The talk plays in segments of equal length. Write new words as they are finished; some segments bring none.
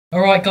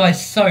Alright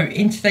guys, so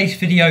in today's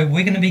video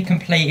we're going to be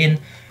completing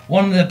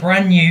one of the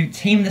brand new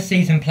Team of the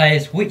Season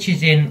players which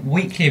is in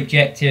weekly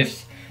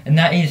objectives, and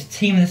that is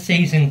Team of the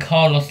Season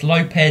Carlos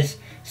Lopez.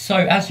 So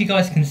as you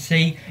guys can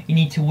see, you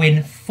need to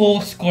win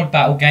 4 squad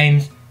battle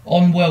games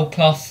on world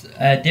class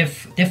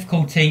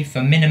difficulty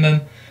for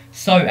minimum,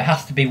 so it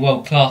has to be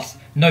world class,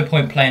 no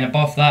point playing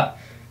above that.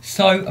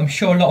 So I'm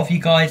sure a lot of you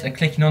guys are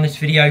clicking on this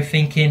video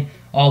thinking,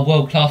 oh,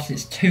 world class,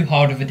 it's too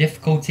hard of a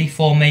difficulty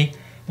for me.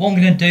 What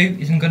I'm going to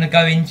do is I'm going to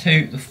go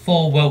into the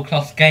 4 world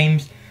class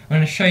games. I'm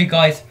going to show you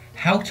guys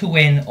how to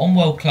win on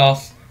world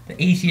class,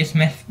 the easiest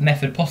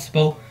method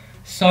possible.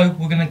 So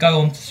we're going to go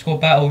on to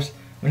squad battles.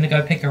 We're going to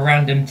go pick a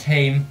random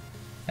team.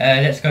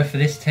 Let's go for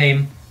this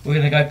team. We're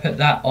going to go put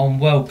that on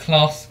world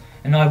class,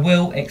 and I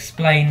will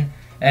explain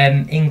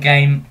in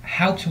game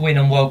how to win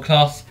on world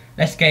class.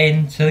 Let's get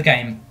into the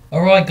game.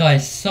 Alright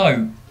guys,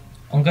 so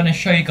I'm going to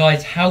show you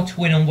guys how to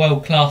win on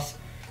world class.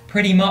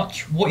 Pretty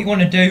much what you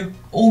want to do,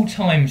 all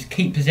times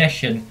keep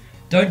possession.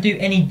 Don't do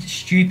any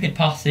stupid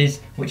passes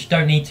which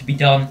don't need to be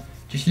done.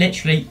 Just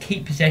literally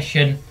keep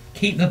possession,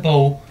 keep the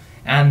ball,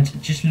 and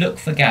just look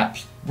for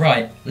gaps.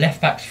 Right,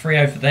 left back's free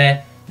over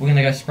there. We're going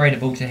to go spray the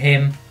ball to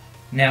him.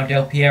 Now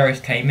Del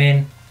Piero's came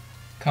in.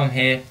 Come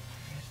here.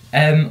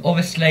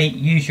 Obviously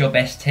use your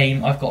best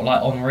team. I've got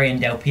like Henry and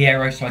Del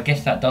Piero, so I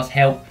guess that does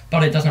help,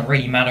 but it doesn't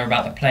really matter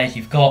about the players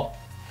you've got.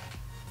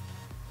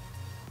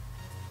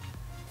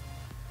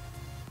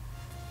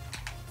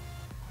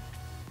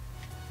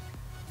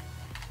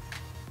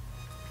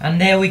 And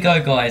there we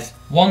go guys,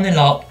 1-0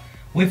 up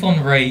with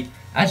Henry.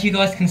 As you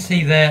guys can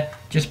see there,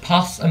 just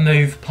pass and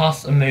move,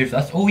 pass and move.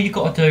 That's all you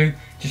got to do.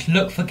 Just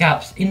look for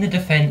gaps in the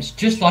defence,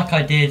 just like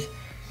I did.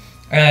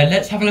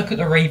 Let's have a look at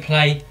the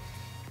replay.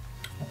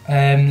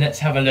 Let's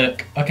have a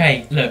look.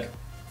 Okay, look.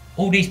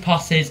 All these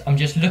passes, I'm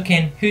just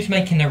looking who's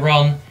making the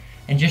run.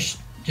 And just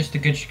a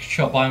good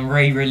shot by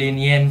Henry really in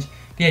the end.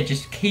 But yeah,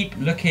 just keep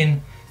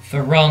looking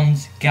for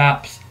runs,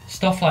 gaps,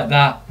 stuff like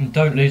that. And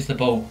don't lose the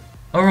ball.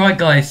 Alright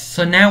guys,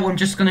 so now I'm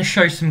just going to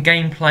show some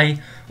gameplay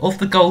of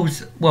the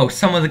goals, well,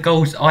 some of the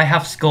goals I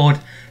have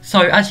scored. So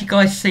as you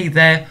guys see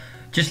there,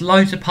 just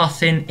loads of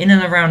passing in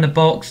and around the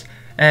box.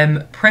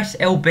 Press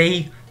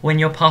LB when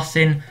you're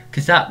passing,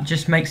 because that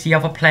just makes the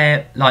other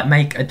player like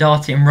make a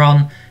darting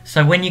run.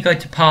 So when you go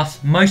to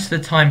pass, most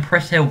of the time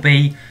press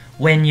LB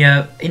when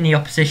you're in the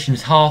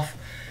opposition's half.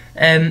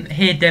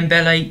 Here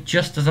Dembele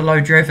just as a low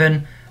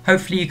driven.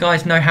 Hopefully you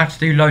guys know how to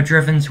do low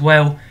drivens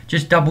well.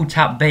 Just double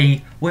tap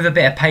B with a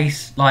bit of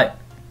pace, like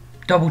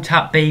double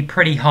tap B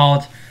pretty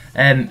hard,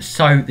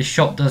 so the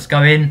shot does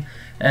go in.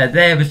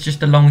 There was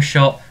just a long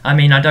shot. I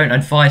mean, I don't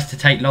advise to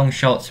take long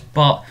shots,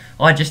 but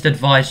I just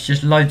advise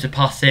just loads of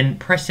passing.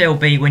 Press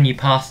LB when you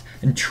pass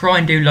and try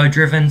and do low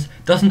drivens.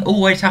 Doesn't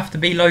always have to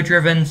be low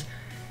drivens.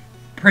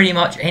 Pretty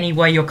much any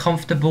way you're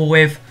comfortable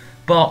with,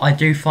 but I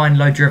do find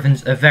low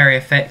drivens are very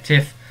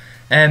effective.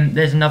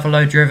 There's another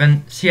low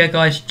driven. So yeah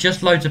guys,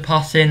 just loads of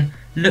passing,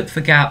 look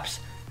for gaps,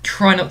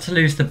 try not to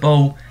lose the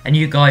ball, and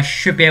you guys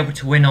should be able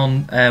to win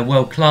on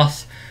world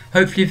class.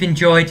 Hopefully you've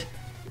enjoyed.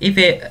 If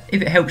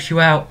it helps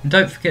you out,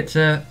 don't forget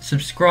to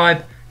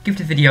subscribe, give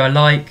the video a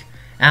like,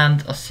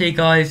 and I'll see you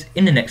guys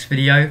in the next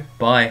video.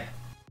 Bye.